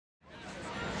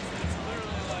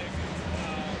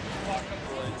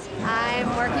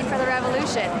working for the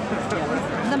revolution.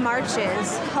 The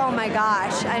marches, oh my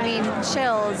gosh, I mean,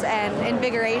 chills and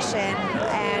invigoration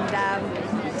and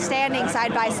standing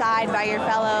side by your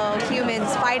fellow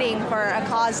humans fighting for a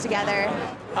cause together.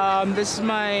 This is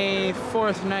my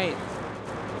 4th night.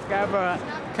 I have a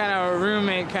kind of a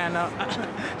roommate,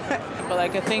 but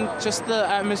like I think just the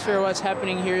atmosphere of what's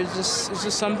happening here is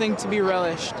just something to be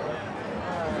relished.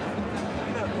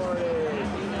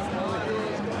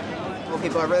 Well,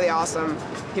 people are really awesome.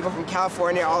 People from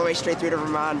California all the way straight through to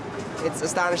Vermont. It's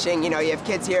astonishing. You know, you have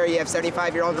kids here, you have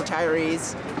 75-year-old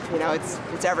retirees. You know, it's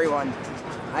everyone.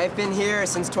 I've been here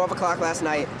since 12 o'clock last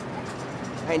night.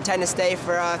 I intend to stay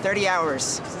for 30 hours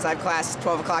since I have class at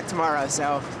 12 o'clock tomorrow,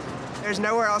 so there's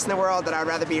nowhere else in the world that I'd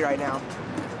rather be right now.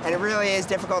 And it really is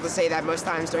difficult to say that most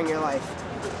times during your life.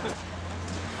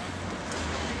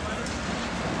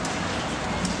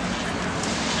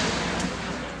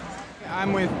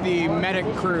 I'm with the medic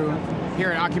crew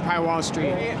here at Occupy Wall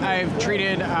Street. I've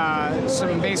treated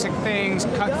some basic things,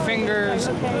 cut fingers,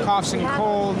 coughs and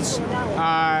colds.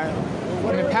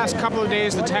 In the past couple of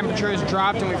days, the temperature has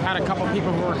dropped and we've had a couple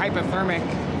people who are hypothermic.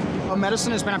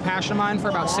 Medicine has been a passion of mine for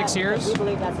about 6 years. It's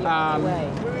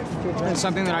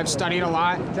something that I've studied a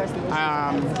lot.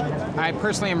 I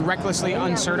personally am recklessly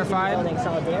uncertified,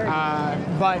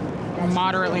 but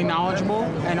moderately knowledgeable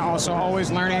and also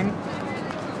always learning.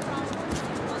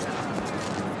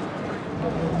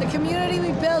 The community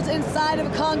we built inside of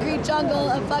a concrete jungle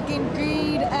of fucking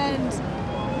greed and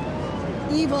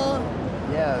evil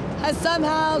has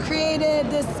somehow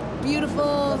created this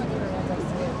beautiful,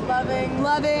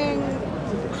 loving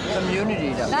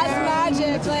community. That's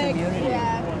magic. Like,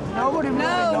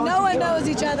 no one knows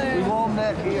each other. We all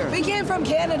met here. We came from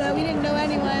Canada. We didn't know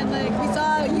anyone. Like, we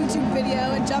saw a YouTube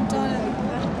video and jumped on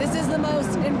it. This is the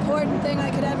most important thing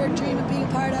I could ever dream of being a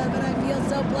part of, and I feel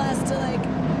so blessed to like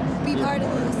be part of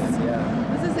this.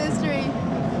 This is history.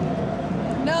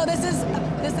 No, this is the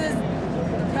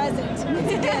present. It's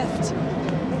a gift.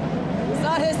 It's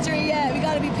not history yet. We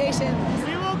got to be patient.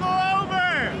 We will go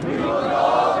over. We will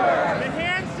go over. The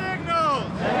hand signals.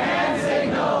 The hand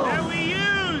signals. That we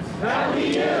use. That we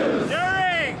use.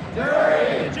 During.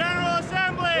 During. The General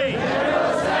Assembly. The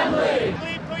General Assembly.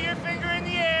 Please put your finger in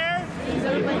the air. Please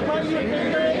put your finger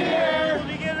in the air. You will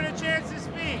be given a chance to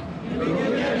speak. You will be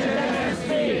given a chance to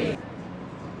speak.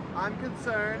 I'm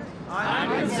concerned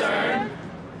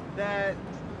that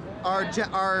our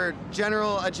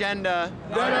general agenda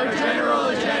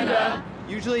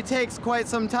usually takes quite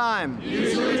some time.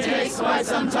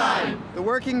 The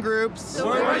working groups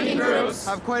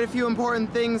have quite a few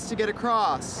important things to get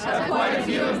across.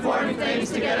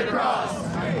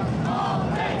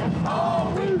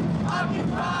 All we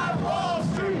occupy Wall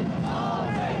Street.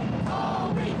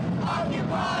 All we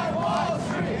occupy Wall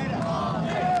Street.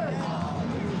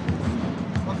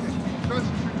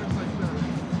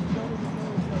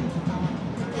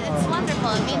 It's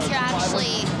wonderful. It means you're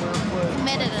actually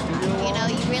committed enough. You know,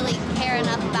 you really care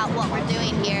enough about what we're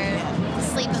doing here to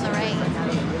sleep in the rain.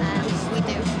 And we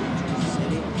do.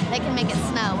 They can make it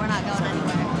snow. We're not going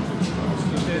anywhere.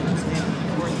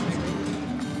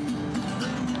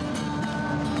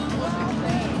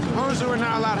 Supposedly we're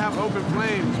not allowed to have open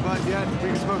flames, but yet we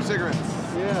can smoke cigarettes.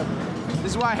 Yeah.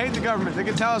 This is why I hate the government. They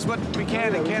can tell us what we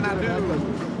can and cannot do.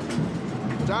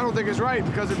 Which I don't think is right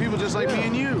because of people just like me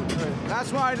and you.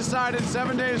 That's why I decided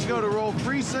 7 days ago to roll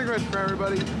free cigarettes for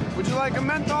everybody. Would you like a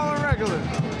menthol or regular?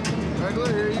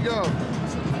 Regular, here you go.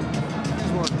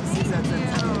 Here's one.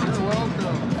 You're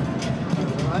welcome.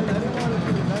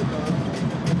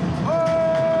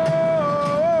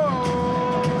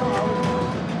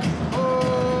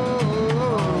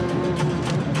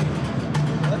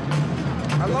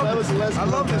 I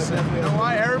love this. You know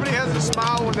why? Everybody has a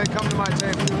smile when they come to my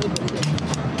table.